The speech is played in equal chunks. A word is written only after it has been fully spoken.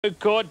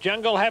Court,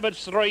 Jungle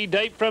Habits 3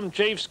 deep from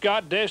Chief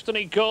Scott,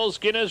 Destiny Calls,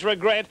 Skinner's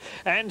Regret,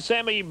 and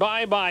Sammy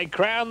Bye Bye.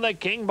 Crown the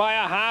King by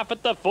a half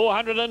at the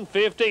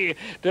 450.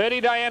 Dirty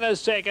Diana's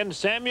second.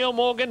 Samuel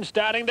Morgan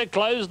starting to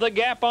close the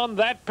gap on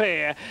that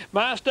pair.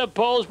 Master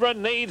Paulsborough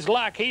needs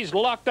luck. He's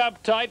locked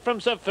up tight from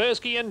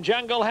Safursky and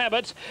Jungle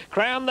Habits.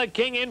 Crown the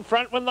King in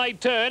front when they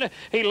turn.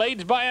 He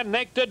leads by a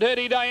neck to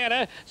Dirty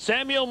Diana.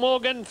 Samuel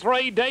Morgan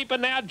 3 deep,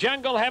 and now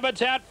Jungle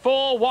Habits out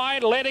 4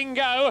 wide, letting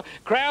go.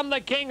 Crown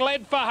the King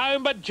led for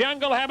home, but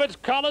Jungle Habits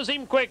collars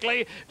him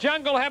quickly.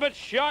 Jungle Habits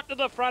shot to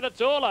the front.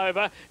 It's all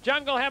over.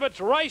 Jungle Habits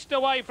raced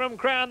away from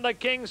Crown the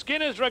King.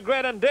 Skinner's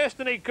Regret and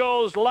Destiny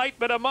Calls late,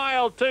 but a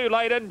mile too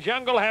late, and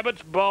Jungle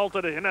Habits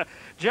bolted in.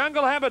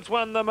 Jungle Habits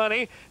won the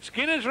money.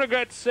 Skinner's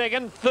Regret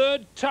second.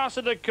 Third, toss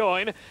of the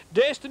coin.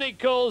 Destiny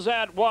Calls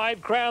out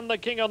wide. Crown the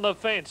King on the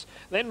fence.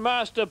 Then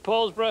Master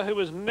Paulsborough, who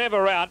was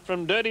never out,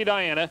 from Dirty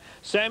Diana.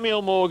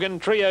 Samuel Morgan,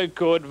 Trio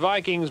Court,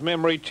 Vikings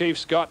Memory, Chief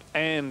Scott,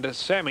 and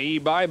Sammy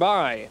Bye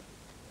Bye.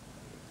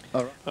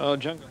 All right. Oh,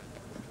 Jungle.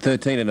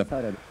 13 and a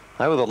photo.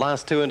 Over the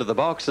last two into the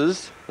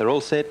boxes. They're all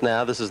set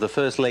now. This is the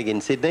first leg in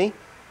Sydney.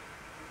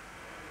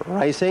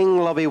 Racing,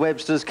 Lobby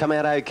Webster's come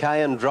out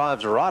okay and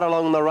drives right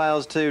along the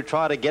rails to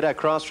try to get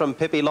across from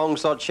Pippi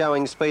Longsocks,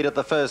 showing speed at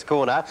the first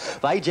corner.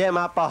 They jam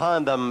up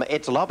behind them.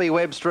 It's Lobby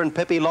Webster and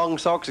Pippi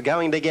Longsocks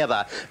going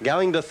together.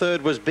 Going to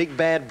third was Big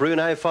Bad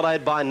Bruno,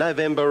 followed by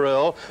November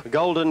Earl,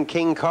 Golden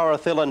King,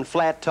 Corathil and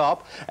Flat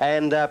Top.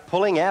 And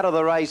pulling out of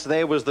the race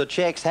there was the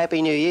Czechs,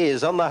 Happy New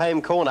Year's on the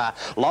home corner.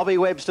 Lobby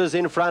Webster's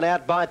in front,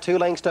 out by 2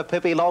 lengths to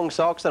Pippi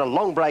Longsocks and a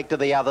long break to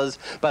the others.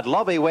 But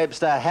Lobby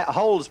Webster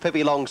holds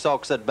Pippi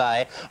Longsocks at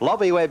bay.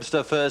 Lobby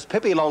Webster first,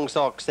 Pippi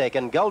Longsocks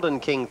second, Golden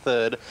King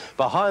third.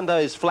 Behind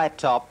those Flat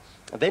Top.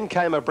 Then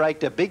came a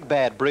break to Big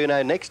Bad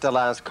Bruno, next to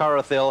last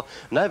Corathil.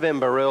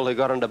 November Earl, who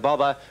got into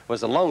bother,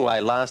 was a long way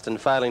last and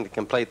failing to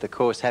complete the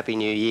course. Happy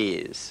New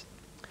Year's.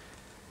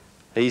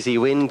 Easy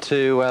win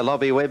to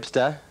Lobby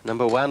Webster.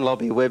 Number 1,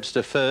 Lobby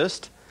Webster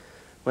first.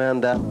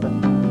 Wound up.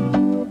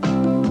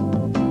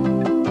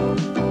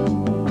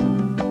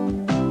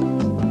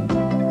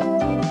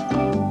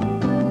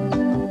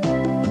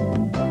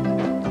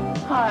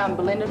 I'm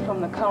Belinda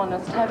from the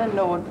Colonist Tavern,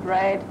 Lord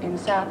Braid in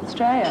South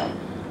Australia.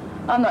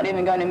 I'm not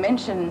even going to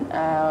mention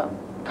our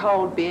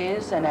cold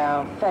beers and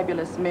our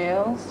fabulous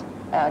meals,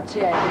 our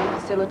TAB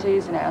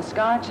facilities and our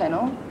Sky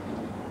Channel.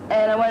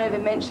 And I won't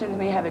even mention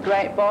we have a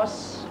great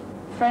boss,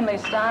 friendly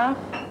staff.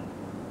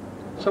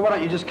 So why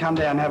don't you just come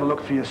down and have a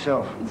look for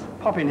yourself?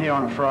 Pop in here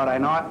on a Friday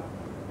night,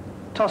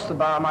 toss the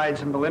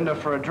barmaids and Belinda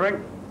for a drink,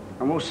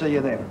 and we'll see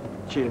you then.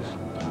 Cheers.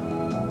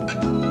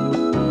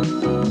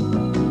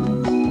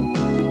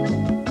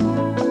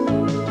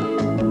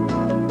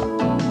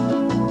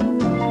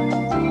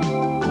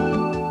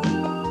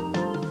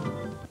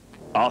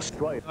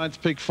 Australia. It's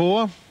pick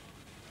 4.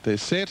 They're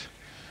set.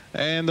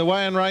 And the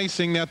way in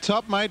racing, now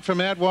Top Mate from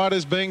out wide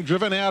is being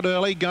driven out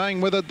early, going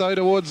with it though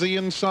towards the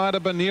inside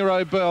of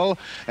Benero Bell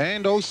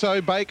and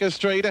also Baker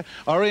Street.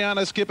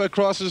 Oriana Skipper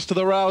crosses to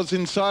the rails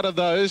inside of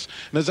those,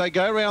 and as they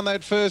go around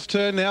that first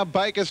turn now,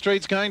 Baker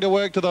Street's going to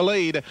work to the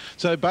lead.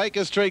 So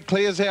Baker Street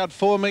clears out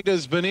 4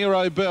 metres,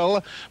 Benero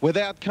Bell.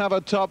 Without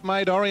cover, Top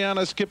Mate,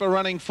 Oriana Skipper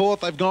running fourth.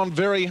 They've gone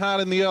very hard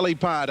in the early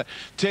part.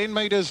 10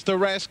 metres to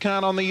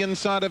Rascan on the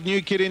inside of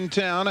New Kid in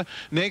Town.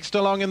 Next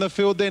along in the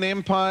field then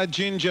Empire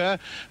Ginger.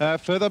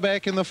 Further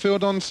back in the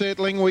field on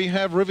settling, we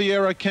have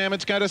Riviera Cam.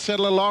 It's going to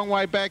settle a long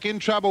way back. In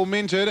trouble,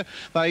 Minted.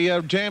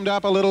 They jammed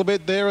up a little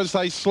bit there as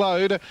they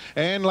slowed.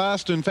 And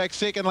last, in fact,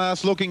 second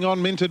last looking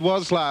on, Minted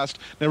was last.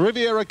 Now,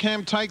 Riviera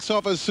Cam takes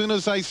off as soon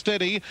as they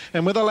steady.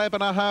 And with a lap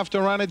and a half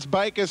to run, it's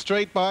Baker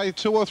Street by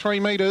 2 or 3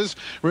 metres.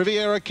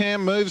 Riviera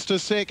Cam moves to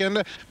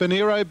second.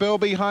 Benero Bell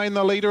behind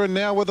the leader. And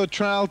now with a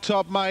trail,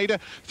 Top Mate.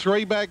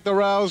 3 back the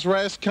rails,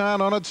 Rascan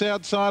on its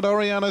outside.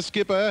 Oriana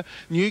Skipper.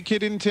 New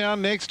Kid in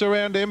Town next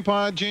around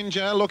Empire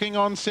Ginger looking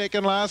on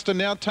second last and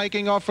now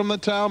taking off from the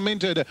tail,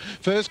 Minted.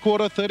 First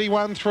quarter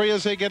 31.3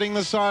 as they're getting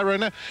the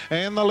siren,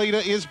 and the leader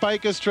is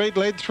Baker Street,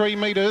 led 3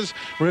 metres.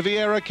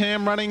 Riviera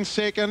Cam running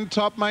second.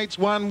 Top Mates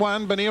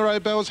 1-1.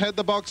 Benero Bell's had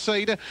the box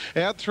seat.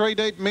 Out 3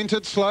 deep,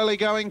 Minted slowly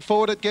going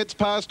forward. It gets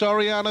past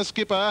Oriana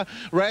Skipper.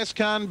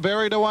 Rascan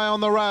buried away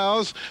on the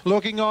rails.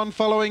 Looking on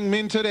following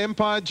Minted.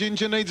 Empire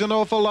Ginger needs an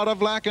awful lot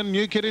of luck, and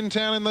New Kid in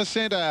Town in the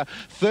centre.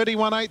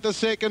 31.8 the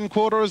second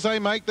quarter as they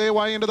make their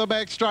way into the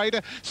back straight.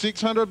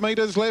 600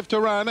 metres left to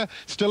run.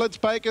 Still it's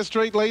Baker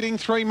Street leading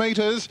 3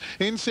 metres.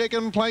 In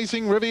second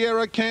placing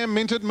Riviera Cam.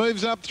 Minted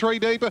moves up 3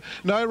 deep.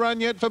 No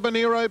run yet for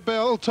Benero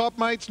Bell. Top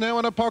Mates now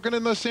in a pocket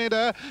in the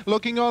centre.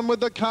 Looking on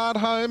with the cart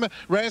home.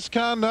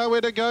 Rascan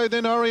nowhere to go.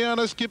 Then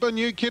Oriana Skipper.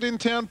 New Kid in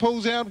Town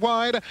pulls out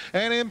wide.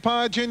 And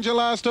Empire Ginger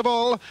last of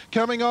all.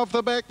 Coming off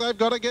the back. They've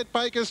got to get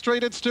Baker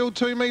Street. It's still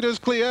 2 metres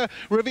clear.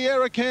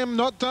 Riviera Cam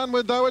not done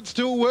with though. It's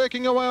still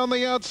working away on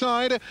the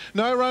outside.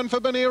 No run for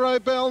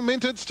Benero Bell.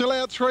 Minted still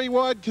out 3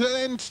 wide.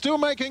 and still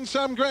making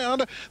some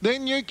ground.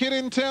 Then New Kid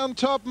in Town,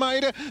 Top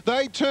Mate.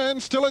 They turn,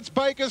 still it's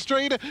Baker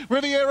Street.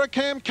 Riviera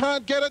Cam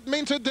can't get it.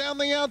 Minted down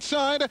the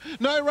outside.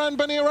 No run,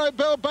 Benero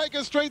Bell.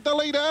 Baker Street the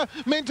leader.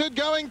 Minted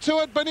going to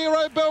it.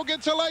 Benero Bell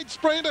gets a late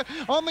sprint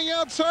on the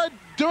outside.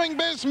 Doing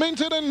best,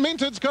 Minted, and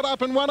Minted's got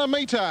up and won a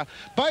metre.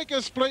 Baker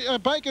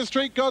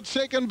Street got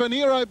second.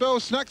 Benero Bell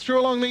snuck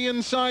through along the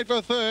inside for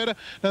third.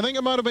 I think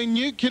it might have been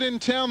New Kid in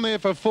Town there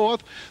for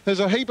fourth. There's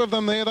a heap of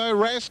them there though.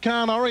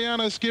 Rascan,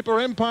 Oriana Skipper,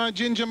 Empire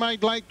Ginger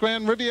Mate, Late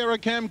Ground, Riviera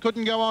Cam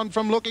couldn't go on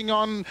from looking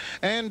on,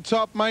 and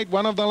Top Mate,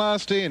 one of the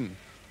last in.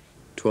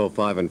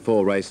 12-5 and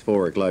 4, race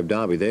 4 at Globe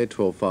Derby there,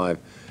 12-5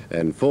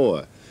 and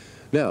 4.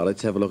 Now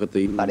let's have a look at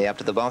the... Money up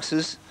to the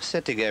boxes,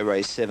 set to go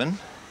race 7.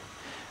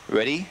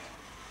 Ready?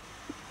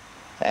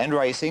 And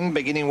racing,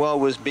 beginning well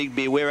was Big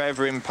Beware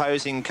over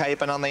Imposing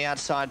Cape, and on the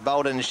outside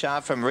Bold and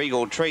Sharp from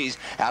Regal Trees.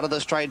 Out of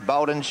the straight,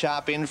 Bold and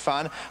Sharp in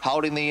front.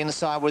 Holding the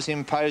inside was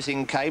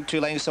Imposing Cape.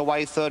 2 lengths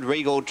away, third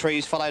Regal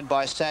Trees, followed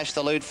by Stash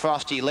the Loot,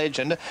 Frosty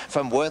Legend.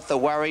 From Worth the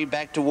Worry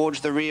back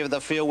towards the rear of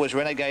the field was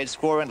Renegade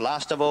Score, and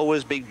last of all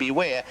was Big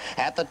Beware.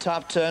 At the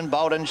top turn,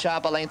 Bold and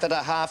Sharp a length and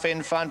a half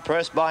in front,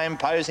 pressed by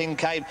Imposing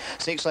Cape.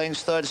 6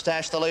 lengths third,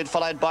 Stash the Loot,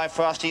 followed by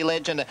Frosty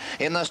Legend.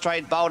 In the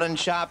straight, Bold and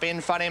Sharp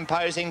in front,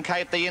 Imposing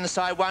Cape the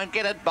inside won't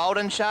get it. Bold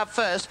and Sharp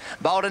first.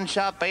 Bold and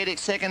Sharp beat it.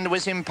 Second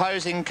was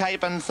Imposing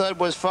Cape, and third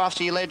was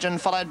Frosty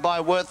Legend, followed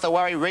by Worth the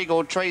Worry,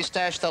 Regal Tree,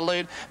 Stash the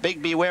Loot,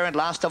 Big Beware, and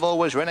last of all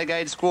was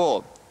Renegade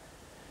Squaw.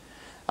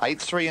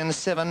 8, 3 and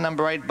 7.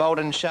 Number 8, Bold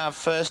and Sharp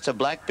first to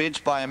Black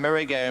Bitch by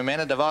Amerigo Man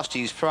of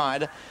Devosti's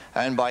Pride,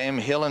 owned by M.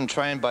 Hill and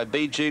trained by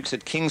B. Jukes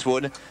at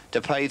Kingswood,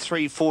 to pay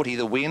 $3.40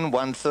 the win,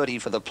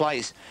 $1.30 for the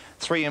place.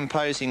 3,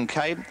 Imposing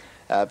Cape.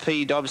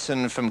 P.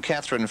 Dobson from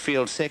Catherine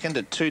Field second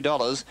at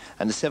 $2,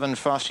 and 7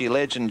 Frosty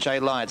Legend J.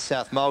 Light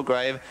South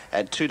Mulgrave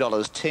at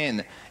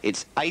 $2.10.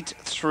 It's 8,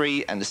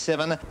 3 and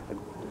 7.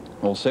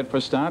 All set for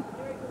start.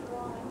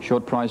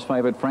 Short price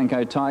favourite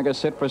Franco Tiger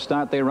set for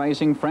start. They're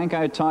racing.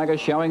 Franco Tiger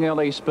showing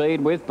early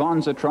speed with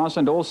Bonzatros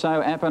and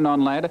also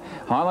Appanon Lad.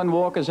 Highland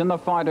Walker's in the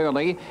fight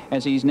early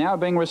as he's now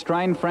being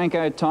restrained,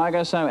 Franco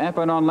Tiger. So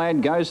Appanon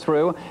Lad goes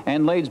through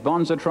and leads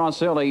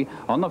Bonzatros early.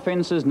 On the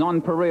fences,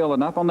 Non-Pareil,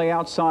 and up on the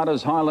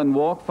outsiders, Highland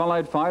Walk,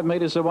 followed 5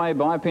 metres away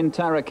by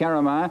Pintara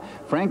Karamar.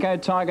 Franco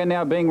Tiger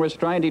now being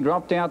restrained. He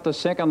dropped out the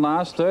second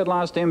last, third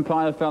last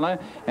Empire Fella,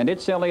 and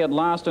it's Elliot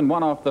last and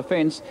one off the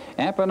fence.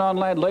 Appanon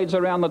Lad leads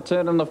around the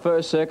turn in the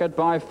first circuit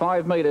by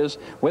 5 metres.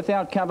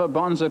 Without cover,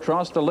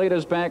 Bonzatros. The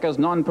leader's back as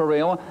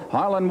Non-Pareil.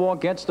 Highland Walk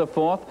gets to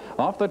fourth.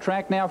 Off the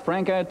track now,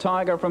 Franco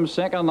Tiger from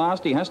second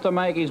last. He has to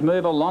make his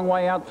move a long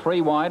way out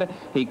 3 wide.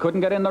 He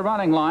couldn't get in the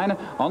running line.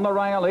 On the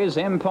rail is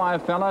Empire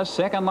Fella.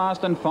 Second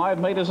last and 5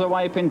 metres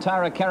away,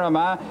 Pintara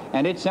Karamar.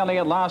 And it's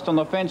Elliot last on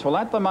the fence. Well,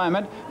 at the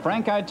moment,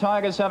 Franco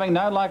Tiger's having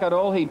no luck at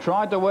all. He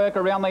tried to work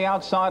around the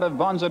outside of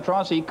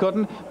Bonzatros. He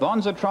couldn't.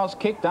 Bonzatros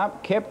kicked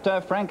up, kept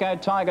Franco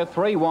Tiger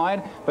 3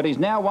 wide, but he's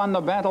now won the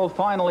battle.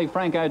 Finally,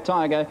 Franco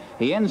Tiger.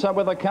 He ends up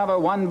with a cover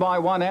 1 by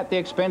 1 at the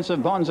expense of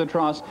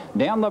Bonzatros.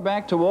 Down the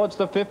back towards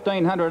the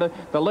 1500.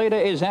 The leader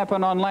is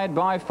Appanon Lad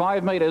by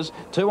 5 metres.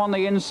 2 on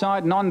the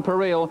inside,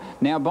 Non-Pareil.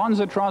 Now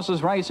Bonzatros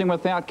is racing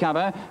without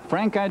cover.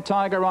 Franco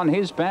Tiger on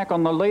his back.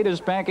 On the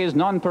leader's back is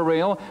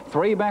Non-Pareil.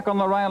 3 back on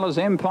the rail is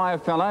Empire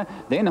Fella.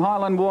 Then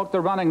Highland Walk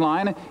the running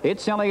line.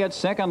 It's Elliot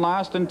second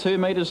last and 2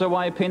 metres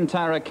away,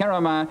 Pintara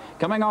Karamar.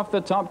 Coming off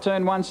the top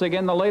turn once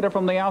again, the leader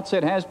from the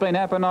outset has been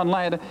Appanon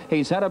Lad.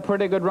 He's had a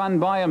pretty good run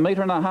by 1.5 metres.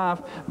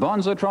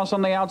 Bonzatros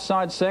on the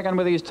outside second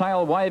with his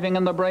tail waving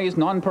in the breeze.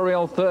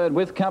 Non-Pareil third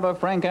with cover,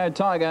 Franco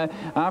Tiger.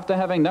 After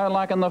having no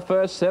luck in the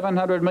first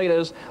 700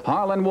 metres,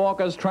 Highland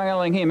Walker's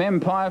trailing him.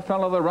 Empire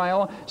Fell of the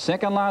rail.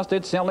 Second last,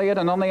 it's Elliot,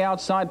 and on the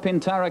outside,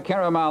 Pintara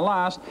Karamar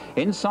last.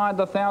 Inside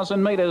the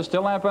 1,000 metres,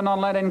 still Appanon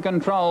Lad in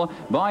control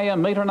by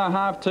 1.5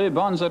 metres to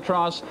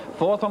Bonzatros.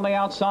 Fourth on the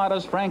outside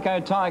is Franco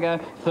Tiger.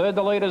 Third,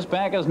 the leader's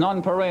back is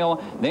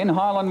Non-Pareil. Then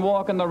Highland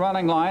Walk in the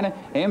running line.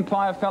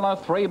 Empire Fella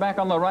 3 back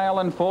on the rail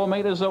and 4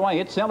 metres away.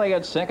 It's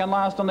Elliot second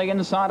last on the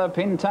inside of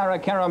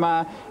Pintara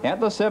Karamar. At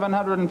the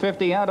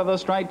 750 out of the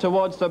straight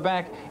towards the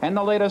back, and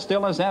the leader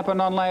still is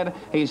Appanon Lad.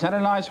 He's had a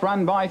nice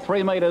run by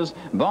 3 metres.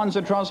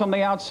 Bonzatros on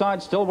the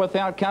outside still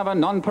without cover.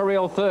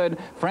 Non-Pareil third.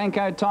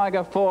 Franco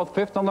Tiger fourth.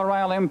 Fifth on the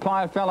rail,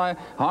 Empire Fella.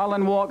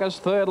 Highland Walker's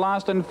third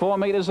last and 4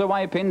 metres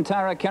away.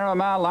 Pintara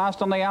Karamar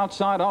last on the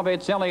outside of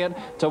it's Elliot.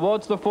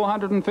 Towards the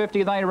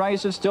 450 they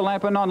race. It's still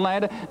Appanon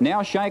Lad.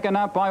 Now shaken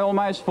up by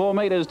almost 4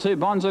 metres to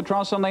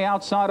Bonzatros on the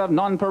outside of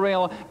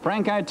Non-Pareil.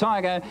 Franco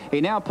Tiger,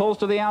 he now pulls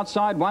to the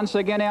outside, once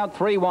again out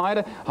 3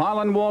 wide.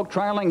 Highland Walk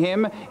trailing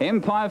him.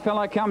 Empire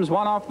Fella comes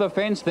one off the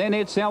fence, then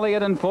it's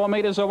Elliot, and 4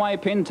 metres away,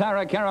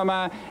 Pintara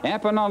Karamar.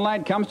 Appanon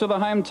Lad comes to the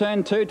home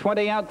turn,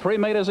 220 out, 3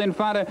 metres in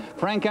front of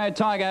Franco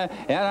Tiger.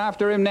 Out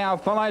after him now,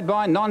 followed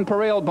by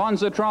Non-Pareil.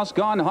 Bonzatros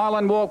gone.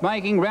 Highland Walk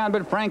making round,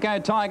 but Franco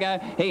Tiger,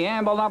 he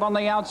ambled up on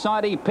the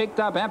outside. He picked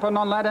up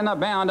Appanon Lad in a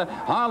bound.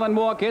 Highland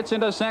Walk gets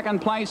into second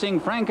placing.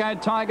 Franco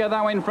Tiger,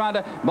 though, in front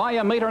by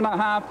 1.5 metres.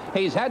 half.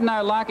 He's had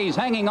no luck. He's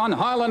hanging on.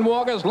 Highland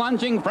Walker's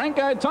lunging.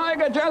 Franco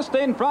Tiger just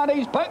in front.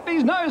 He's poked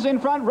his nose in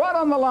front, right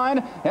on the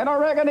line. And I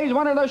reckon he's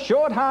wanted a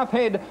short half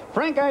head.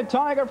 Franco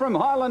Tiger from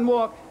Highland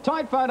Walk.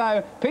 Tight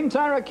photo.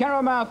 Pintara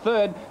Caramar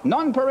third.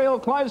 Non-Peril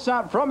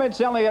close-up from It's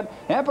Elliott.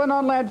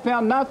 Appenon Lad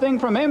found nothing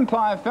from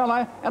Empire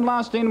Fella. And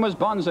last in was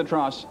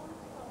Bonzatros.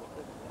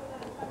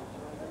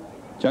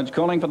 Judge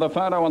calling for the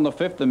photo on the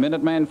 5th, the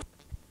Minuteman.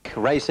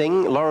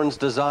 Racing, Lawrence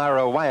Desire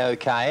away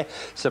okay.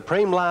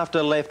 Supreme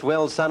Laughter left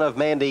well. Son of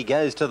Mandy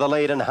goes to the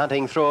lead and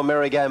hunting through a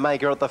Merry-Go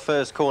Maker at the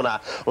first corner.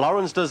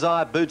 Lawrence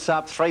Desire boots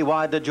up 3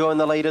 wide to join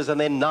the leaders,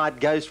 and then Night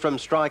Ghost from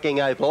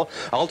Striking Opal.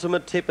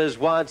 Ultimate Tip is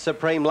wide.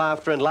 Supreme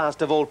Laughter, and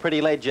last of all Pretty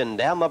Legend.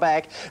 Down the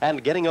back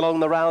and getting along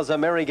the rails, a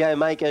Merry-Go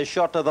Maker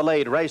shot to the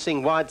lead.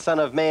 Racing wide, Son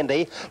of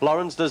Mandy.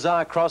 Lawrence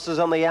Desire crosses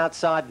on the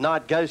outside.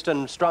 Night Ghost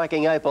and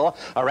Striking Opal.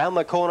 Around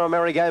the corner,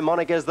 Merry-Go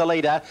Monica's the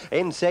leader.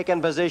 In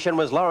second position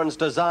was Lawrence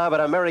Desire, but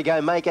a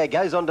Merry-Go Maker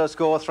goes on to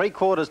score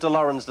 3/4 to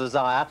Lawrence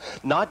Desire.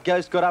 Night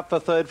Ghost got up for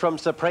third from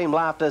Supreme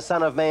Laughter,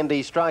 Son of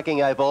Mandy,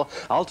 Striking Opal,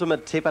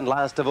 Ultimate Tip, and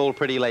last of all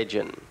Pretty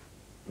Legend.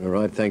 All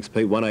right, thanks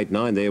Pete.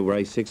 189 there,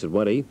 race 6 at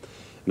Waddy.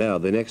 Now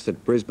the next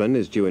at Brisbane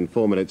is due in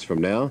 4 minutes from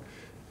now,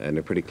 and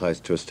they're pretty close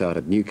to a start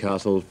at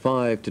Newcastle.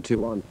 5 to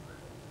 2 on.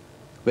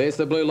 There's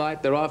the blue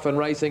light. They're off and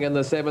racing in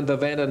the 7th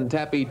event, and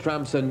Tappy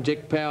Trumps and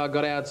Jick Power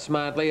got out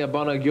smartly. A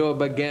Bonnegur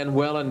began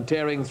well, and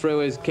tearing through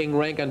is King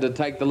Rankin to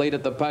take the lead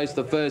at the post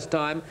the first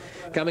time.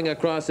 Coming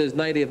across is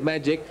Native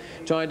Magic,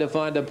 trying to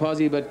find a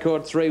posse, but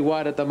caught 3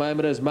 wide at the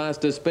moment as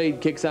Master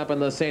Speed kicks up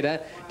in the centre.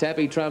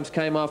 Tappy Trumps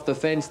came off the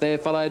fence there,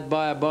 followed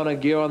by a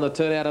Bonnegur on the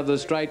turnout of the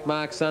straight.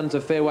 Mark Sun's a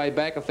fair way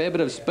back, a fair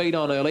bit of speed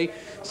on early.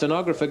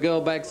 Stenographer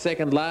Girl back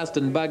second last,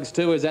 and Bugs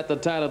 2 is at the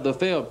tail of the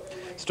field.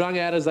 Strung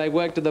out as they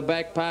work to the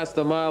back past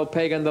the mile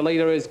peg, and the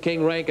leader is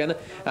King Rankin,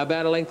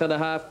 about 1.5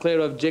 lengths clear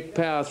of Jick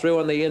Power through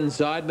on the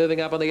inside. Moving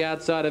up on the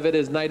outside of it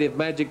is Native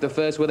Magic, the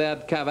first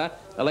without cover.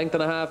 1.5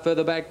 lengths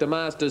further back to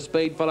Master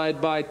Speed,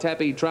 followed by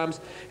Tappy Trumps,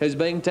 who's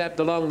being tapped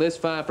along this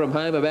far from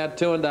home, about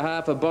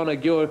 2.5 of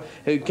Bonnegur,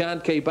 who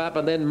can't keep up,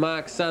 and then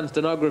Mark Sun,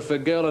 Stenographer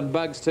Girl, and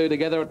Bugs 2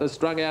 together at the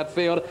strung out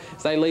field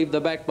as they leave the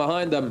back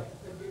behind them.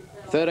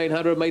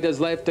 1,300 metres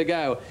left to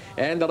go,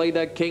 and the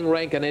leader King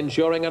Rankin,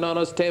 ensuring an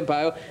honest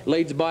tempo,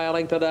 leads by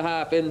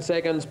 1.5 lengths. In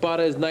second spot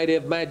is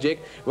Native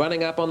Magic.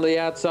 Running up on the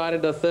outside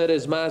into third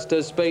is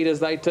Master Speed as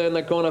they turn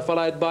the corner,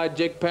 followed by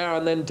Jick Power,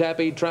 and then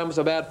Tappy Trumps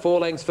about 4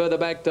 lengths further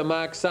back to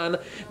Mark Sun.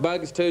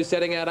 Bugs 2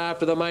 setting out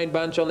after the main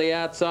bunch on the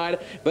outside,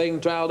 being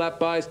trailed up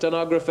by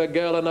Stenographer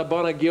Girl, and a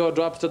Bonnegur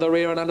drops to the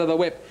rear and under the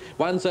whip.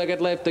 1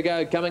 circuit left to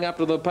go, coming up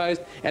to the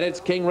post, and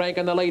it's King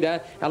Rankin the leader,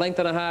 1.5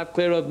 lengths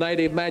clear of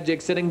Native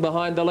Magic, sitting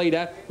behind the leader.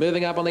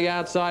 Moving up on the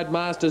outside,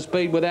 Master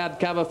Speed without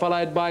cover,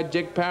 followed by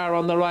Jick Power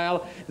on the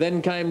rail. Then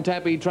came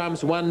Tappy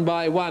Trumps 1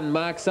 by 1.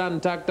 Mark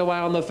Sun tucked away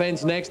on the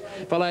fence next,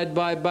 followed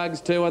by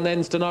Bugs 2, and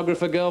then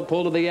Stenographer Girl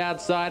pulled to the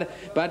outside,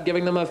 but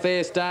giving them a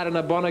fair start, and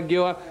a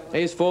Bonnegur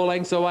is 4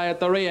 lengths away at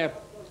the rear.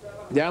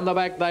 Down the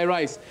back they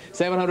race.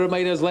 700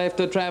 metres left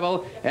to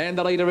travel, and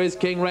the leader is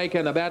King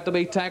Rankin, about to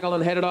be tackled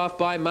and headed off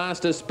by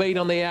Master Speed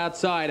on the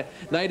outside.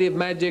 Native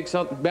Magic's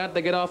about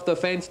to get off the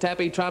fence.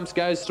 Tappy Trumps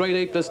goes 3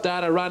 deep to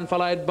start a run,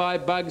 followed by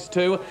Bugs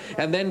 2,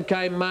 and then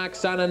came Mark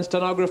Sun and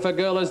Stenographer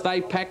Girl as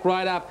they pack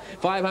right up.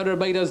 500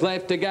 metres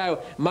left to go.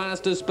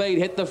 Master Speed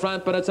hit the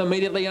front, but it's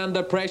immediately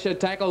under pressure,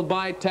 tackled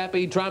by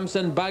Tappy Trumps,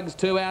 and Bugs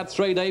 2 out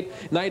 3 deep.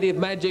 Native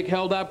Magic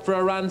held up for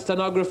a run.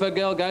 Stenographer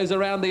Girl goes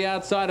around the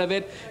outside of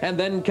it, and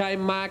then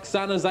came Mark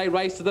Sun as they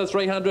race to the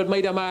 300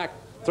 metre mark.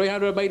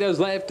 300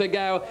 metres left to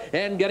go,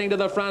 and getting to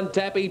the front,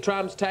 Tappy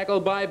Trumps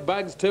tackled by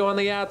Bugs 2 on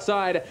the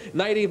outside.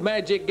 Native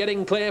Magic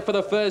getting clear for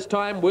the first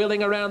time,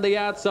 wheeling around the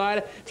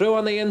outside. Through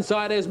on the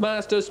inside is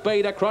Master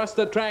Speed across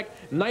the track.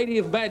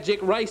 Native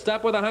Magic raced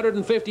up with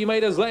 150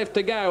 metres left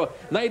to go.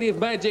 Native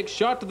Magic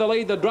shot to the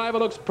lead. The driver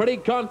looks pretty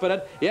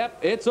confident. Yep,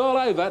 it's all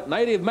over.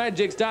 Native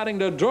Magic starting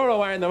to draw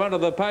away in the run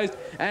of the post,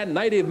 and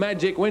Native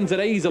Magic wins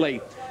it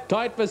easily.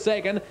 Tight for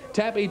second.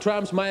 Tappy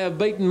Trumps may have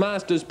beaten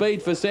Master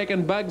Speed for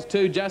second. Bugs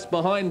 2 just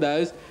behind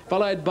those,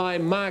 followed by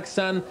Mark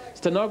Sun.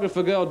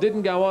 Stenographer Girl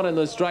didn't go on in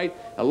the straight.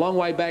 A long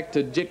way back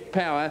to Jick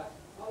Power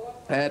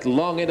at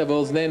long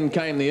intervals. And then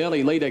came the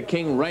early leader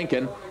King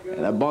Rankin,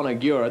 and a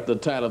Bonnegur at the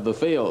tail of the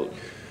field.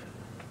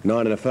 9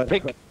 and a foot.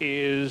 Pick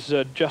is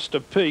Just a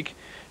Peak.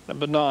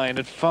 Number 9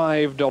 at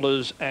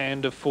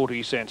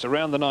 $5.40.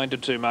 Around the 9 to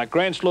 2 mark.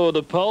 Grant's Law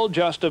the pole.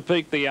 Just a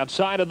Peak the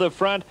outside of the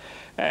front.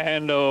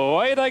 And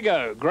away they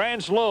go.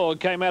 Grant's Law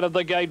came out of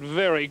the gate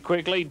very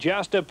quickly.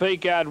 Just a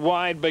Peak out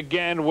wide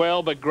began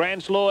well, but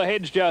Grant's Law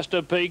heads Just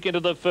a Peak into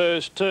the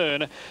first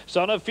turn.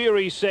 Son of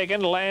Fury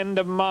second,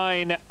 Land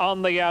Mine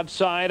on the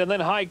outside, and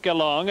then Hike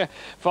Along,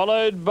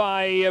 followed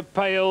by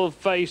Pale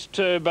Face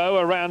Turbo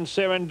around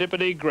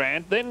Serendipity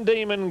Grant, then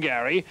Demon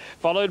Gary,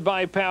 followed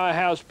by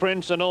Powerhouse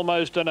Prince and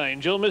Almost an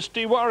Angel.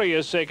 Misty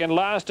Warrior second,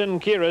 last,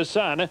 and Kira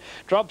Sun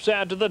drops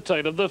out to the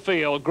tail of the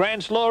field.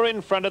 Grant's Law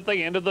in front at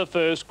the end of the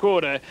first quarter.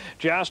 quarter.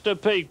 Just a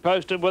Peak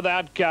posted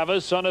without cover.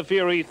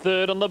 Sonofury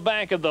third on the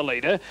back of the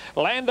leader.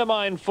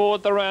 Landamine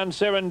fourth around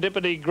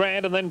Serendipity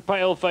Grant, and then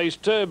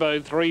Paleface Turbo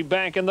three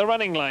back in the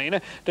running lane.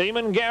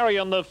 Demon Gary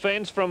on the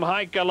fence from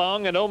Hike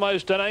Along, and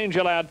Almost an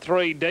Angel out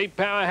three deep.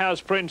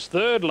 Powerhouse Prince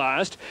third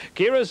last.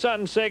 Kira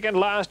Sun second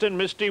last, and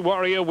Misty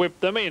Warrior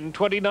whipped them in.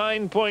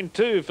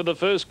 29.2 for the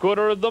first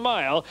quarter of the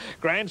mile.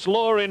 Grant's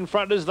Law in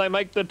front as they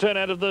make the turn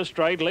out of the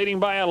straight, leading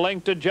by a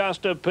length to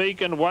Just a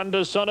Peak and one to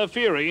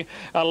Sonofury.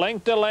 A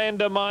length to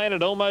Landamine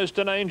and Almost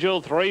an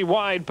Angel, three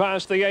wide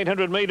past the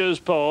 800 metres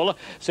pole.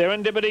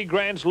 Serendipity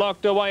Grant's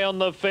locked away on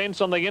the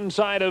fence on the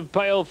inside of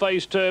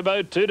Paleface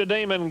Turbo. Two to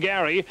Demon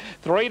Gary,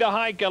 three to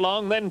Hike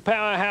Along, then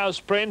Powerhouse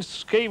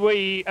Prince,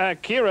 Kiwi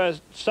Kira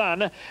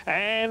Sun,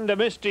 and a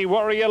Misty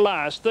Warrior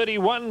last.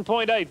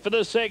 31.8 for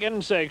the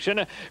second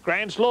section.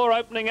 Grant's Law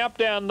opening up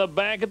down the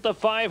back at the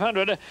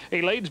 500.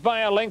 He leads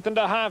by a length and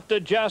a half to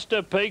Just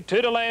a Peak.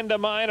 Two to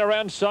Landamine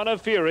around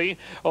Sonofury.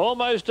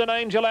 Almost an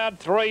Angel out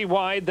three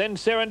wide. Then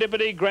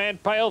Serendipity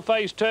Grant,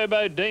 Paleface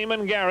Turbo,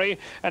 Demon Gary,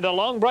 and a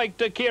long break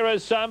to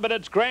Kira's Son, but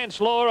it's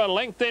Grant's Law a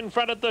length in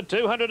front at the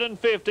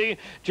 250.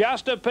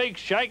 Just a Peak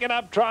shaken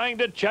up, trying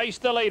to chase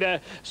the leader.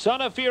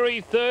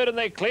 Sonofury third, and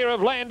they're clear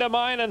of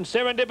Landamine and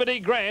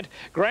Serendipity Grant.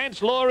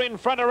 Grant's Law in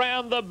front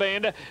around the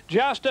bend.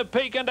 Just a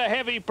Peak under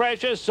heavy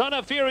pressure.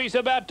 Sonofury's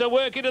about to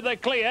work into the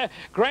clear.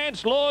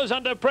 Grant's Law's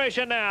under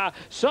pressure now.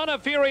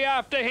 Sonofury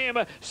after him.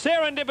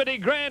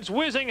 Serendipity Grant's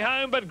whizzing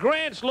home, but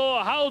Grant's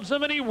Law holds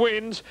them and he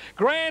wins.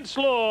 Grant's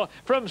Law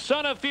from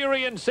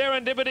Sonofury and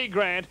Serendipity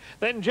Grant.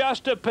 Then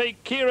Just a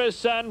Peak, Kira's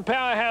Son,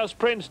 Powerhouse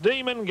Prince,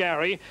 Demon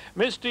Gary,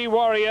 Misty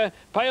Warrior,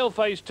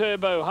 Paleface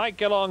Turbo,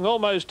 Hike Along,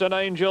 Almost an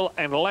Angel,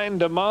 and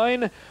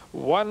Landamine.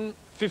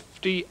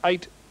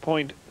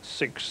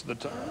 1:58.6 the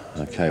time.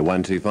 Okay,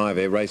 1:25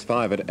 there, race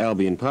 5 at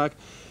Albion Park,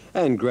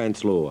 and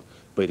Grant's Law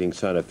beating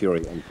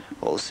Sonofury.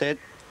 All set.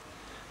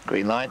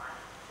 Green light.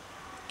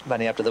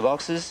 Money up to the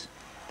boxes.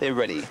 They're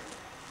ready.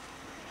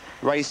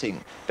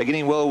 Racing.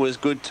 Beginning well was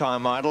Good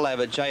Time Idol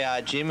over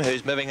JR Jim,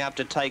 who's moving up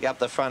to take up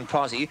the front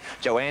posse.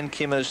 Joanne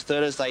Kim is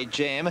third as they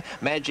jam.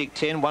 Magic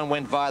 10, one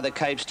went via the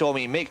Cape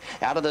Stormy Mick.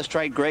 Out of the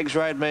straight, Greg's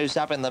Road moves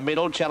up in the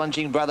middle,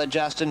 challenging Brother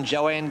Justin,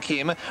 Joanne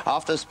Kim.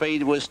 Off the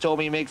speed was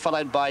Stormy Mick,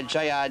 followed by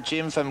JR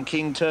Jim from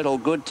King Turtle,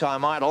 Good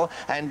Time Idol,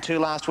 and two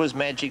last was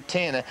Magic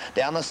 10.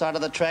 Down the side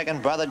of the track,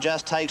 and Brother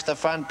Just takes the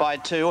front by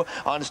two.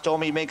 On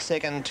Stormy Mick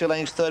second, 2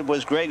 lengths third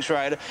was Greg's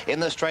Road. In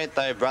the straight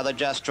though, Brother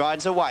Just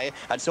strides away.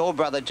 It's all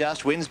Brother Just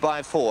wins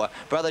by 4.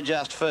 Brother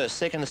Just first,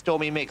 second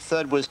Stormy Mick,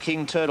 third was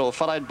King Turtle,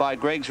 followed by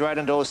Greg's Road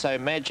and also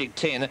Magic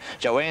 10,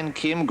 Joanne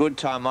Kim, Good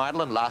Time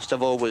Idol, and last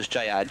of all was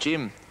JR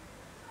Jim.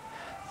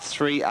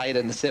 3, 8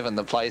 and 7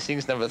 the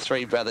placings. Number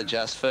 3, Brother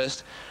Just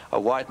first. A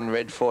white and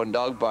red fawn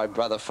dog by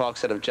Brother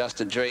Fox out of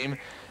Just a Dream,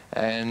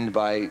 and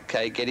by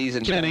Kay Geddes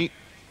and Jenny.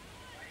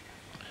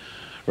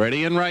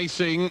 Ready and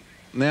racing.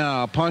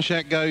 Now,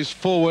 Poshak goes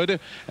forward,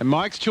 and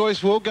Mike's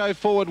Choice will go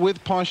forward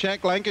with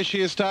Poshak.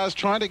 Lancashire Stars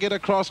trying to get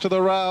across to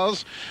the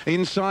rails.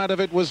 Inside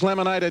of it was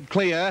Lemonaded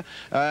Clear.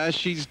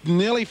 She's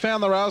nearly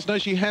found the rails. No,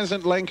 she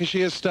hasn't,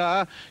 Lancashire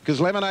Star, because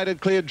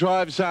Lemonaded Clear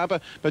drives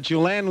up, but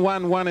you'll land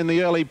 1-1 in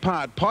the early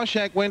part.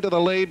 Poshak went to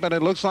the lead, but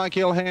it looks like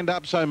he'll hand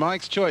up, so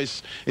Mike's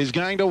Choice is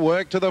going to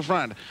work to the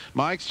front.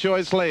 Mike's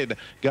Choice led.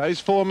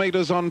 Goes 4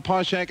 metres on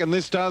Poshak, and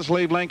this does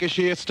leave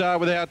Lancashire Star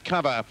without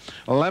cover.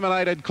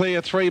 Lemonaded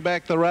Clear 3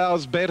 back the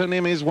rails.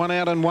 Bettenham is 1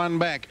 out and 1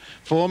 back.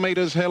 4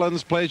 metres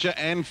Helen's Pleasure,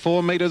 and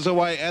 4 metres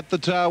away at the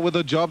tail with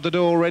a job to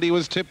do already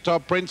was Tip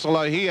Top Prince.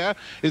 Although here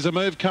is a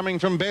move coming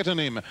from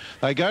Bettenham.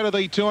 They go to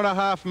the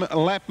 2.5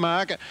 lap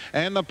mark,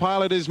 and the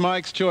pilot is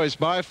Mike's Choice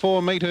by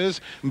 4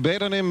 metres.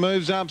 Bettenham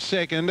moves up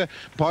second.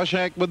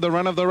 Poshak with the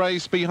run of the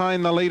race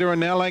behind the leader,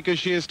 and now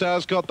Lancashire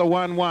Star's got the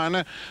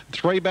 1-1.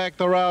 3 back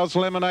the rails,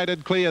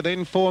 Lemonaded Clear,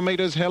 then 4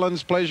 metres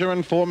Helen's Pleasure,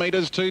 and 4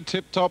 metres to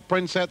Tip Top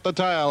Prince at the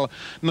tail.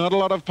 Not a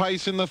lot of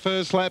pace in the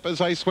first lap as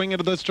they swing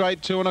into the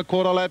straight.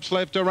 2.25 laps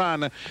left to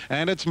run,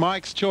 and it's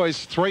Mike's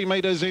Choice 3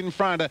 metres in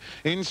front.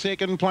 In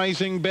second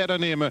placing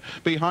Bettenham,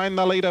 behind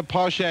the leader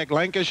Poshak.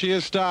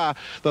 Lancashire Star,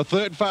 the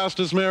third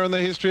fastest mare in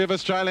the history of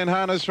Australian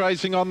harness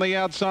racing, on the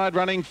outside,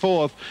 running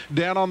fourth.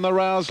 Down on the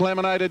rails,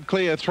 Lemonaded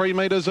Clear 3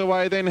 metres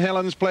away, then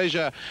Helen's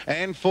Pleasure,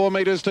 and 4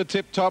 metres to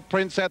Tip Top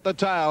Prince at the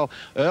tail.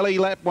 Early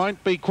lap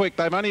won't be quick.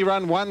 They've only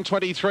run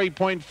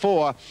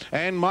 1:23.4,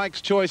 and Mike's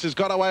Choice has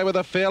got away with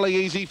a fairly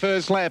easy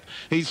first lap.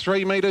 He's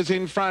 3 metres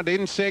in front.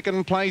 In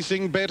second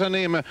placing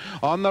Bettenham.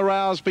 On the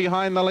rails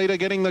behind the leader,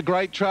 getting the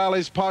great trail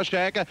is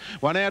Poshak.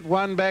 1 out,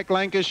 1 back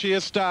Lancashire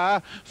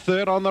Star.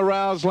 Third on the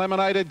rails,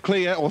 Lemonaded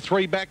Clear, or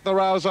 3 back the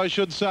rails I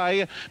should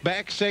say.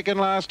 Back second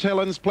last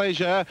Helen's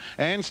Pleasure,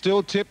 and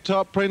still Tip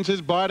Top Prince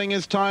is biding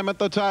his time at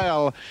the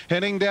tail.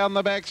 Heading down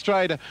the back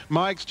straight,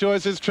 Mike's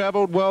Choice has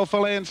travelled well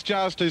for Lance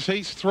Justice.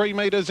 He's 3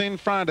 metres in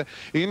front.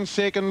 In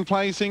second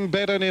placing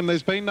Bettenham.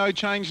 There's been no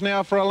change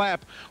now for a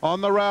lap.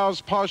 On the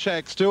rails,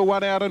 Poshak, still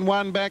 1 out and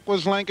 1 back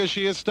was Lancashire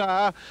Lancashire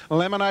Star.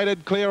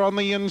 Lemonaded Clear on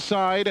the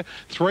inside.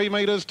 3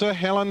 metres to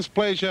Helen's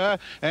Pleasure.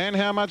 And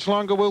how much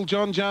longer will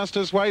John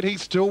Justice wait?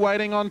 He's still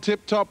waiting on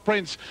Tip Top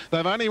Prince.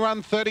 They've only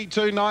run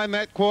 32.9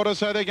 that quarter,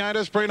 so they're going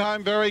to sprint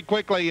home very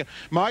quickly.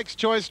 Mike's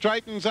Choice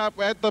straightens up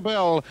at the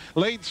bell.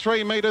 Leads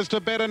 3 metres to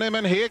Bettenham,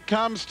 and here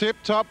comes Tip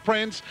Top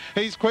Prince.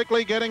 He's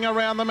quickly getting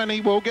around them, and he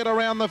will get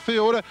around the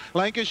field.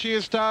 Lancashire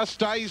Star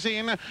stays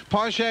in.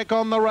 Poshak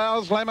on the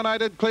rails.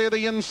 Lemonaded Clear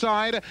the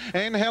inside,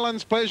 and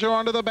Helen's Pleasure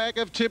onto the back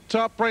of Tip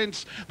Top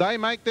Prince. They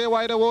make their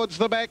way towards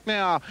the back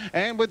now,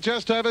 and with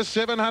just over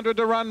 700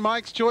 to run,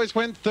 Mike's Choice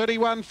went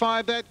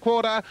 31.5 that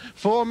quarter.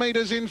 4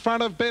 metres in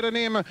front of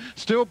Bettenham.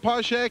 Still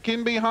Poshak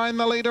in behind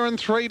the leader, and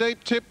 3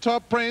 deep Tip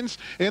Top Prince.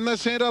 In the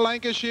centre,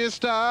 Lancashire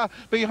Star.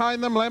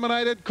 Behind them,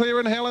 Lemonaded Clear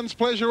and Helen's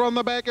Pleasure on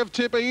the back of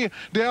Tippy.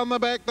 Down the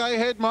back they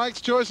head.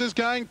 Mike's Choice is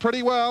going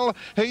pretty well.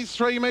 He's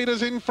 3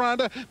 metres in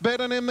front.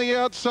 Bettenham the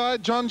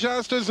outside. John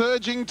Justice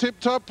urging Tip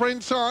Top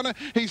Prince on.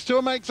 He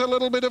still makes a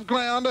little bit of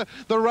ground.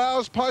 The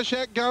rails,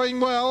 Poshak going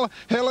well.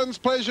 Helen's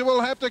Pleasure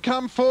will have to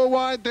come 4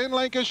 wide. Then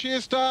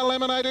Lancashire Star,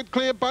 Lemonaded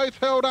Clear, both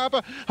held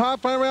up.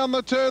 Halfway around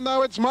the turn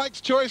though, it's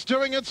Mike's Choice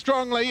doing it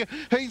strongly.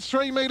 He's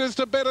 3 metres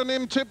to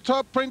Bettenham. Tip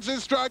Top Prince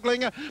is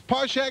struggling.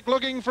 Poshak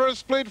looking for a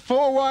split.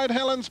 4 wide,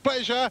 Helen's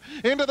Pleasure.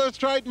 Into the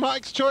straight,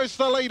 Mike's Choice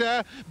the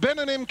leader.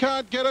 Bettenham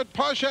can't get it.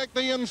 Poshak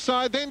the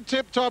inside, then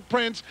Tip Top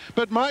Prince.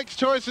 But Mike's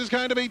Choice is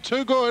going to be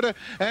too good.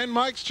 And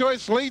Mike's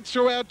Choice leads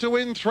throughout to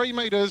win 3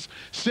 metres.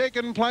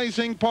 Second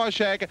placing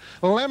Poshak.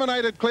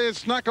 Lemonaded Clear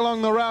snuck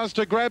along the rails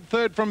to grab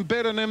third from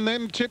Bettenham.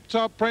 Then Tip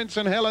Top Prince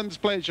and Helen's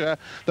Pleasure.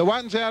 The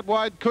ones out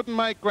wide couldn't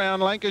make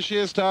ground.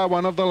 Lancashire Star,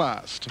 one of the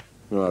last.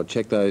 Well,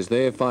 check those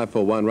there.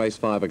 5-4-1, race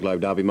 5 at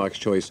Globe Derby. Mike's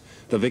Choice,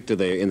 the victor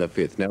there in the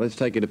 5th. Now let's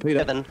take it to Peter.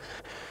 7.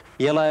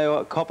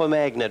 Yellow Copper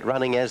Magnet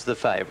running as the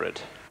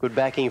favourite. Good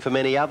backing for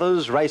many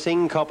others.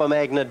 Racing, Copper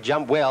Magnet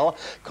jump well.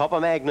 Copper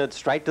Magnet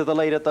straight to the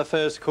lead at the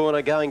first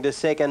corner, going to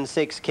second.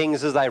 6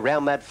 Kings as they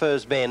round that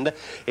first bend.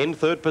 In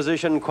third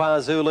position,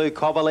 KwaZulu.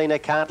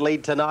 Cobalina can't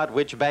lead tonight.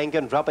 Witch Bank,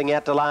 and dropping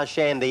out to last,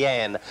 Shandy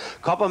Ann.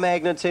 Copper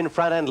Magnet's in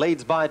front and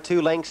leads by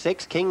 2 lengths.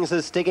 6 Kings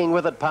is sticking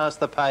with it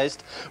past the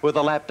post with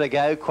a lap to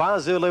go.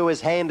 KwaZulu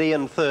is handy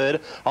in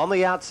third. On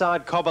the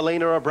outside,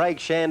 Cobalina a break.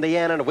 Shandy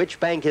Ann and Witch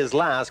Bank is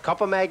last.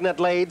 Copper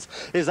Magnet leads,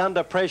 is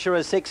under pressure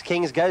as 6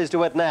 Kings goes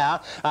to it now.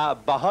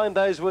 Behind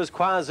those was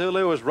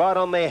KwaZulu, was right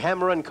on their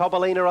hammer, and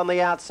Cobalina on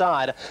the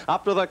outside.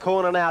 Up to the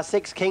corner now,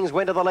 6 Kings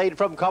went to the lead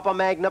from Copper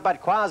Magnet,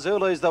 but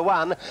KwaZulu's the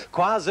one.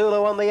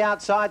 KwaZulu on the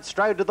outside,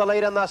 strode to the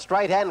lead in the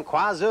straight hand.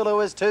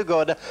 KwaZulu is too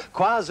good.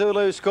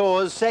 KwaZulu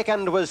scores.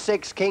 Second was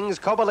 6 Kings,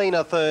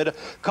 Cobalina third.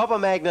 Copper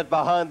Magnet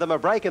behind them, a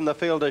break in the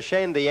field of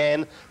Shandy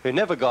Ann, who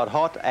never got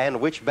hot, and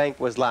Witch Bank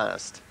was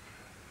last.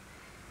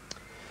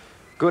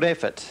 Good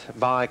effort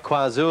by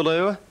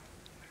KwaZulu.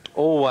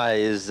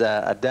 Always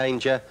a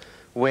danger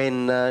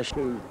when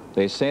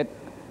they're set.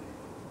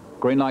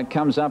 Green light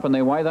comes up and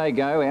away they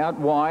go. Out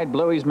wide,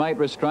 Bluey's Mate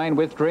restrained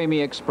with Dreamy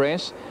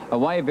Express.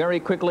 Away very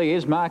quickly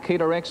is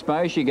Marquita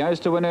Expo. She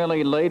goes to an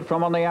early lead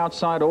from on the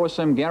outside,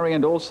 Awesome Gary,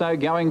 and also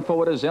going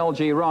forward is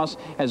LG Ross,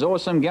 as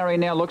Awesome Gary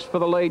now looks for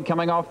the lead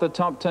coming off the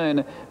top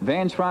turn.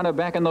 Vance Runner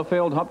back in the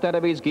field, hopped out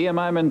of his gear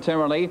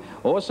momentarily.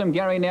 Awesome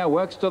Gary now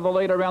works to the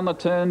lead around the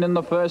turn in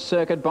the first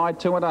circuit by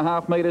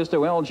 2.5 metres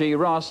to LG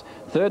Ross.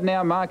 Third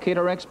now Marquita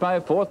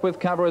Expo. Fourth with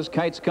cover is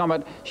Kate's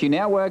Comet. She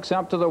now works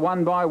up to the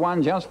 1 by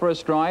 1 just for a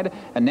stride,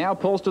 and now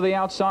pulls to the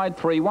outside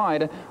 3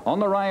 wide. On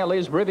the rail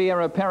is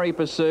Riviera Pari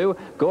Pursue.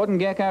 Gordon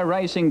Gecko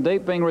racing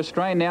deep, being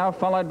restrained now,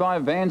 followed by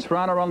Vance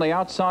Runner on the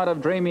outside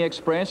of Dreamy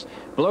Express.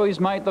 Bluey's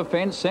Mate the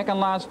fence. Second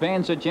last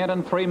Vance Agent,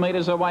 and 3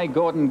 metres away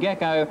Gordon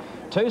Gecko.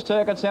 2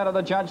 circuits out of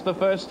the judge the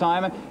first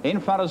time.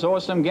 In front is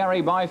Awesome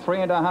Gary by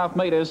 3.5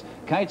 metres.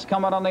 Kate's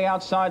Comet on the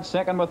outside,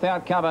 second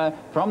without cover.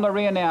 From the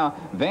rear now,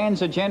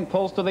 Vance Agent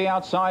pulls to the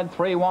outside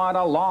 3 wide,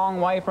 a long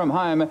way from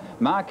home.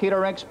 Marquita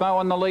Expo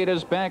on the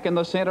leaders back. In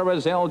the centre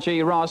is LG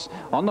Ross.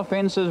 On the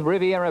fences,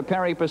 Riviera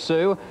Pari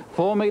Pursue.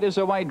 4 metres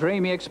away,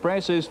 Dreamy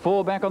Express, who's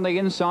 4 back on the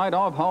inside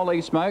of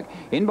Holy Smoke.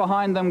 In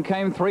behind them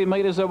came 3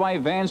 metres away,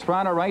 Vance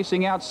Runner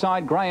racing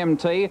outside Graham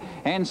T.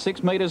 And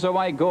 6 metres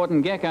away,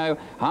 Gordon Gecko.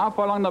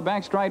 Halfway along the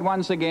back straight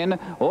once again,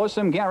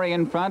 Awesome Gary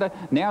in front,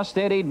 now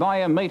steadied by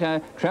a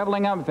metre.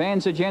 Travelling up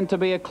Vance Agent to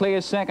be a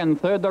clear second.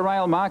 Third the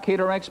rail, Marquita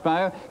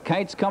Expo.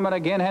 Kate's Comet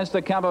again has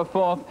to cover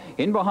fourth.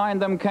 In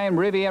behind them came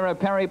Riviera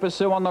Pari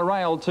Pursue on the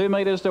rail. 2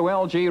 metres to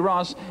LG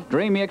Ross.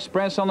 Dreamy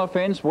Express on the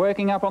fence,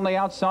 working up on the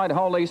outside,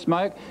 Holy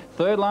Smoke.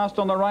 Third last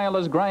on the rail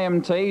is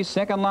Graham T.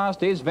 Second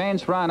last is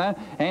Vance Runner,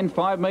 and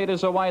 5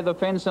 metres away the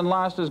fence, and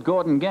last is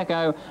Gordon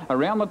Gecko.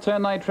 Around the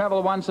turn they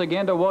travel once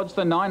again towards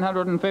the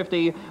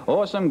 950.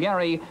 Awesome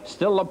Gary,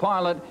 still the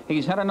pilot.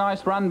 He's had a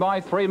nice run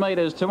by 3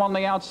 metres. 2 on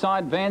the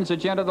outside, Vance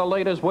Agent at the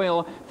leader's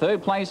wheel.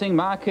 Third placing,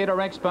 Marquita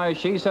Expo.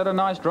 She's had a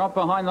nice drop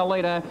behind the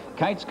leader.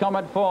 Kate's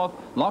Comet fourth.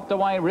 Locked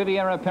away,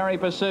 Riviera Pari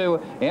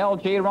Pursue.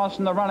 LG Ross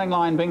in the running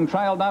line, being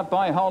trailed up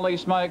by Holy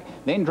Smoke. Smoke.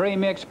 Then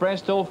Dreamy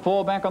Express still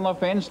 4 back on the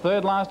fence.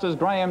 Third last is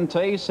Graham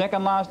T.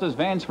 Second last is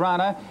Vance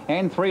Rana.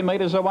 And 3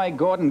 metres away,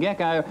 Gordon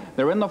Gecko.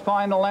 They're in the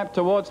final lap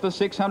towards the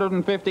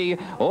 650.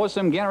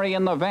 Awesome Gary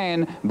in the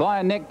van. By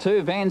a neck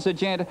 2,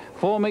 Vanzagent.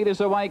 4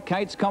 metres away,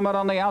 Kate's Comet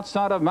on the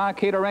outside of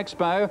Marquita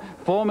Expo.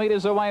 4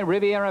 metres away,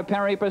 Riviera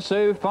Pari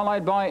Pursuit,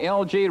 followed by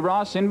LG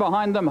Ross. In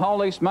behind them,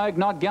 Holy Smoke,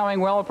 not going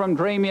well from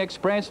Dreamy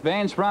Express.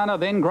 Vance Rana,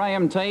 then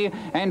Graham T.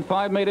 And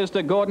 5 metres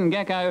to Gordon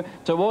Gecko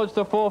towards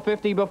the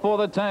 450 before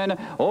the turn.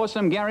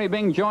 Awesome Gary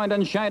being joined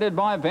and shaded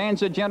by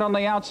Vanzagent on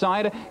the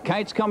outside.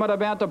 Kate's Comet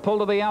about to pull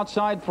to the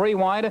outside, 3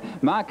 wide.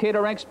 Marquita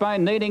Expo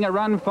needing a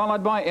run,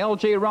 followed by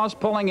LG Ross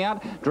pulling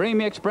out.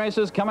 Dreamy Express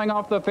is coming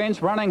off the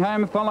fence, running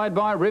home, followed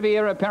by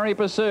Riviera Pari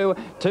Pursuit.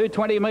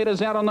 220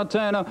 metres out on the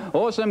turn.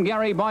 Awesome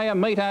Gary by a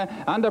metre.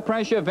 Under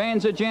pressure,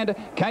 Vanzagent.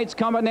 Kate's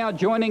Comet now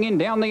joining in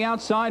down the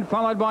outside,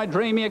 followed by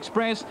Dreamy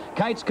Express.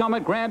 Kate's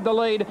Comet grabbed the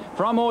lead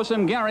from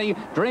Awesome Gary.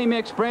 Dreamy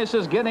Express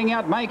is getting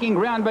out, making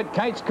ground, but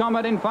Kate's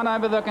Comet in front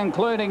over the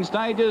concluding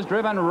stages,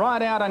 driven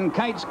right out, and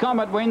Kate's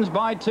Comet wins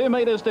by 2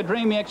 metres to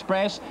Dreamy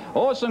Express.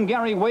 Awesome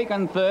Gary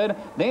weakened third,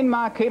 then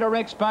Marquita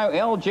Expo,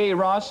 LG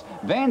Ross.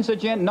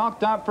 Vanzagent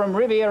knocked up from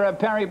Riviera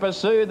Pari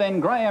Pursuit, then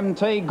Graham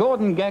T,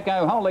 Gordon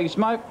Gecko, Holy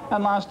Smoke,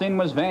 and last in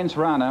was Vance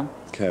Rana.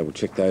 Okay, we'll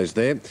check those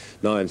there.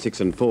 9,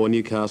 6 and 4.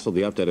 Newcastle,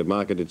 the updated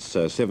market, it's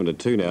 7 to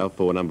 2 now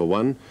for number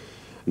 1.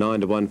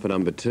 9 to 1 for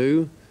number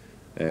 2.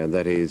 And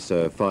that is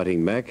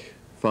Fighting Mac.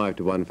 5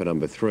 to 1 for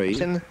number 3.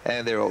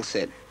 And they're all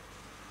set.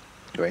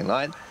 Green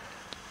light.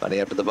 Money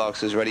up to the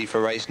boxes, ready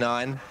for race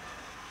 9.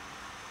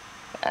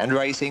 And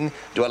racing,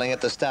 dwelling at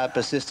the start,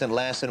 Persistent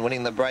Lass, and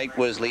winning the break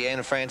was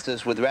Leanne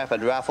Francis with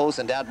Rapid Ruffles,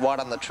 and out wide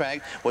on the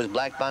track was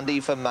Black Bundy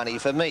for Money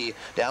for Me.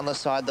 Down the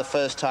side the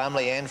first time,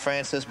 Leanne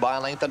Francis by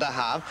a length and a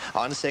half.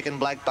 On second,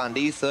 Black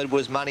Bundy. Third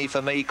was Money for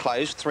Me,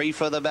 close. 3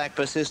 further back,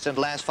 Persistent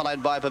Lass,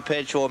 followed by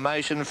Perpetual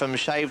Motion from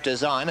Shave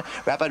Design,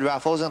 Rapid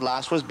Ruffles, and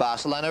last was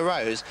Barcelona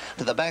Rose.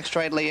 To the back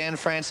straight, Leanne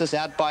Francis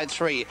out by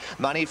 3.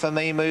 Money for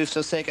Me moves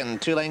to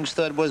second. 2 lengths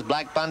third was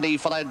Black Bundy,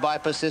 followed by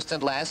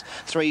Persistent Lass.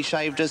 3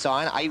 Shave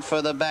Design. 8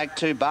 further back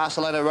to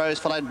Barcelona Rose,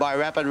 followed by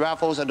Rapid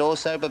Ruffles and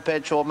also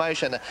Perpetual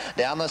Motion.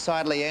 Down the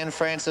side, Leanne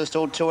Francis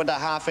still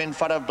 2.5 in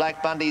front of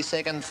Black Bundy.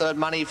 Second, third,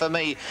 Money for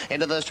Me.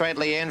 Into the straight,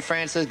 Leanne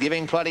Francis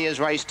giving plenty as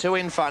race 2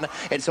 in front.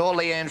 It's all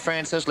Leanne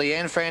Francis.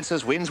 Leanne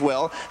Francis wins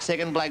well.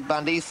 Second, Black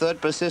Bundy.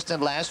 Third,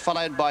 Persistent Lass,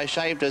 followed by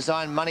Shave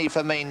Design. Money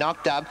for Me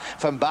knocked up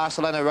from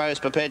Barcelona Rose,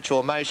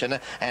 Perpetual Motion.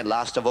 And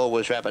last of all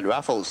was Rapid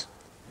Ruffles.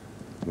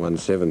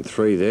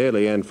 173 there.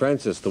 Leanne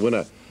Francis, the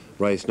winner.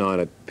 Race 9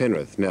 at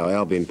Penrith. Now,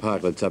 Albion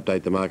Park, let's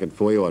update the market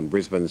for you on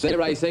Brisbane's... They're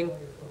racing.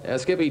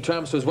 Skippy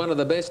Trumps was one of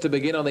the best to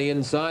begin on the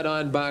inside.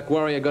 Ironbark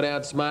Warrior got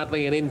out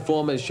smartly, and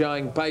Inform is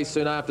showing pace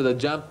soon after the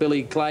jump.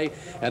 Billy Clay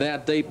and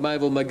out deep,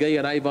 Mabel McGee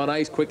and Avon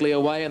Ace quickly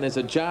away, and there's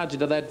a charge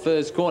into that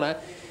first corner.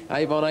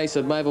 Avon Ace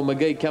and Mabel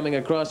McGee coming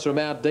across from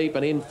out deep,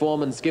 and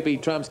Inform and Skippy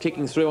Trumps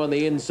kicking through on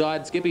the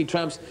inside. Skippy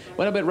Trumps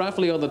went a bit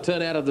roughly on the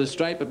turn out of the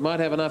straight, but might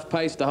have enough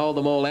pace to hold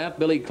them all out.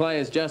 Billy Clay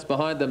is just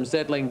behind them,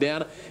 settling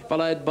down,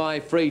 followed by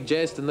Free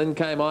Jest, and then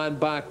came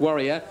Ironbark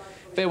Warrior.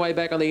 Fair way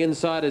back on the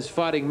inside is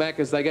Fighting Mac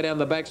as they go down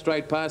the back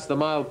straight past the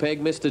mile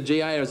peg. Mr.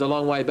 GA is a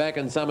long way back,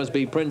 and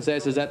Summersby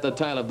Princess is at the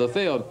tail of the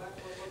field.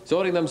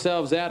 Sorting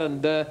themselves out,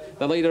 and the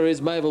leader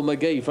is Mabel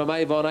McGee from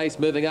Avon Ace,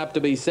 moving up to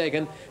be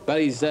second,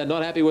 but he's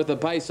not happy with the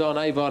pace on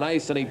Avon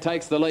Ace, and he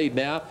takes the lead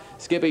now.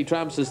 Skippy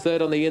Trumps is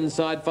third on the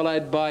inside,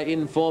 followed by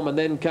Inform, and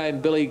then came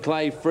Billy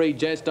Clay, Free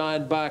Jest,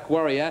 Ironbark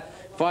Warrior.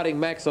 Fighting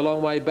Max a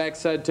long way back,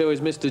 so too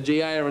is Mr.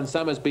 GA and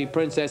Summersby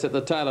Princess at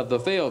the tail of the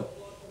field.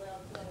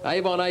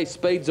 Avon Ace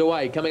speeds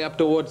away, coming up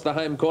towards the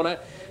home corner.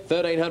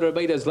 1,300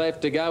 metres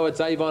left to go.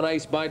 It's Avon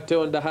Ace by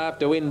 2.5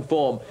 to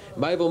Inform.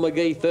 Mabel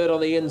McGee third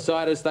on the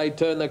inside as they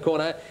turn the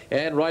corner,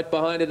 and right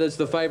behind it is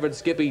the favourite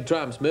Skippy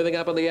Trumps. Moving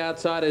up on the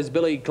outside is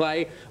Billy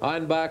Clay.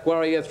 Ironbark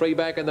Warrior 3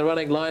 back in the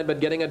running line, but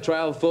getting a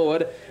trail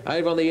forward.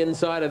 Over on the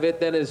inside of it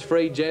then is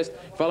Free Jest,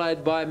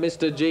 followed by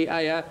Mr. G.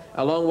 Ayer.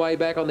 A long way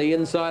back on the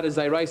inside as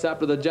they race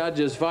up to the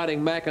judges.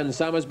 Fighting Mac and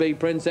Summersby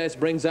Princess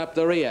brings up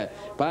the rear.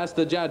 Past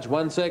the judge,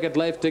 1 circuit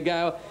left to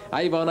go.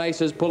 Avon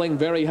Ace is pulling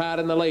very hard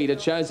in the lead.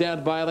 It shows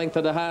out by a length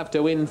and a half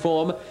to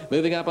Inform.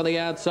 Moving up on the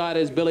outside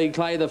is Billy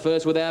Clay, the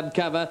first without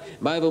cover.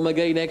 Mabel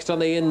McGee next on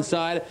the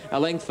inside. A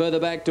length further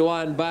back to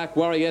Ironbark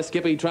Warrior.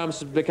 Skippy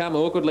Trumps has become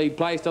awkwardly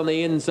placed on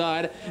the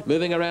inside.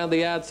 Moving around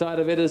the outside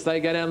of it as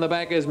they go down the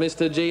back is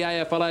Mr.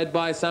 GA, followed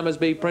by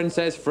Summersby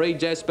Princess. Free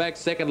Jess back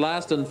second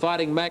last, and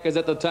Fighting Mac is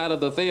at the tail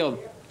of the field.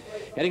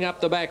 Heading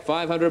up the back,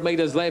 500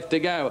 metres left to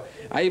go.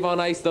 Avon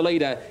Ace the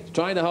leader,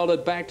 trying to hold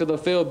it back to the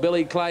field.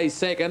 Billy Clay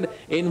second.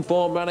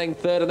 Inform running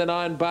third, and then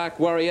Ironbark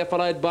Warrior,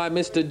 followed by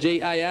Mr.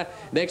 G. Ayer.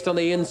 Next on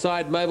the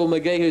inside, Mabel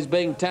McGee, who's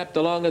being tapped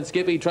along, and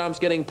Skippy Trumps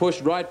getting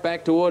pushed right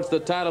back towards the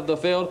tail of the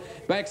field.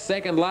 Back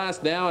second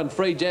last now, and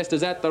Free Jest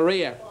is at the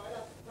rear.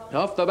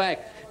 Off the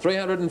back,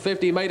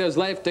 350 metres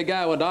left to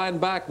go, and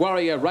Ironbark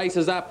Warrior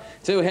races up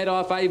to head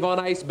off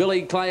Avon Ace,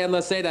 Billy Clay in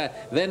the centre.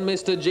 Then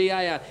Mr.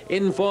 G.A.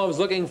 Inform's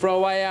looking for a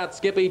way out.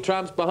 Skippy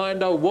Trumps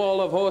behind a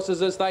wall of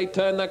horses as they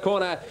turn the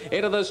corner.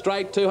 Into the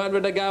straight,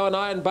 200 to go, and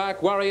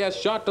Ironbark Warrior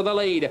shot to the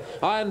lead.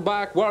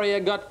 Ironbark Warrior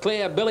got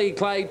clear. Billy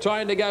Clay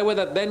trying to go with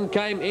it. Then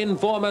came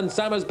Inform and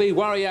Summersby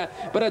Warrior,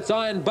 but it's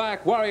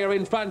Ironbark Warrior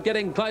in front,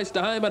 getting close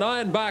to home, and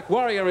Ironbark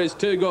Warrior is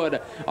too good.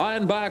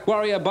 Ironbark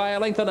Warrior by a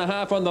length and a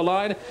half on the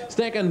line.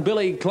 Second,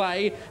 Billy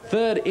Clay.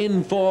 Third,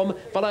 Inform,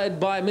 followed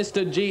by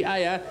Mr.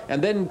 G.A.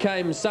 And then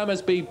came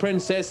Summersby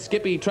Princess.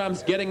 Skippy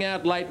Trumps getting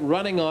out late,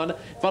 running on,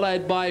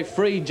 followed by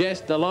Free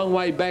Jest. A long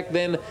way back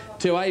then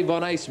to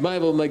Avon Ace,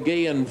 Mobile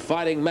McGee and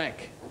Fighting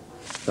Mac.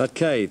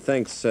 Okay,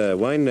 thanks,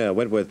 Wayne.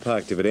 Wentworth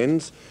Park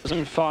dividends.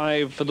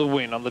 5 for the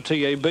win on the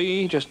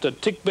TAB, just a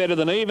tick better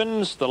than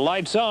evens. The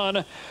lights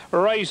on.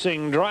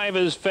 Racing,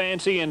 Driver's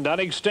Fancy and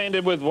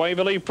Unextended with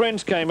Waverley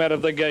Prince came out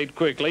of the gate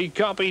quickly.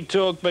 Copy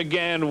Talk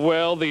began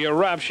well. The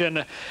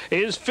Eruption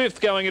is 5th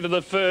going into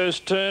the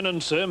first turn,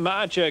 and Sir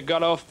Marcher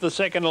got off the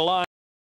second line.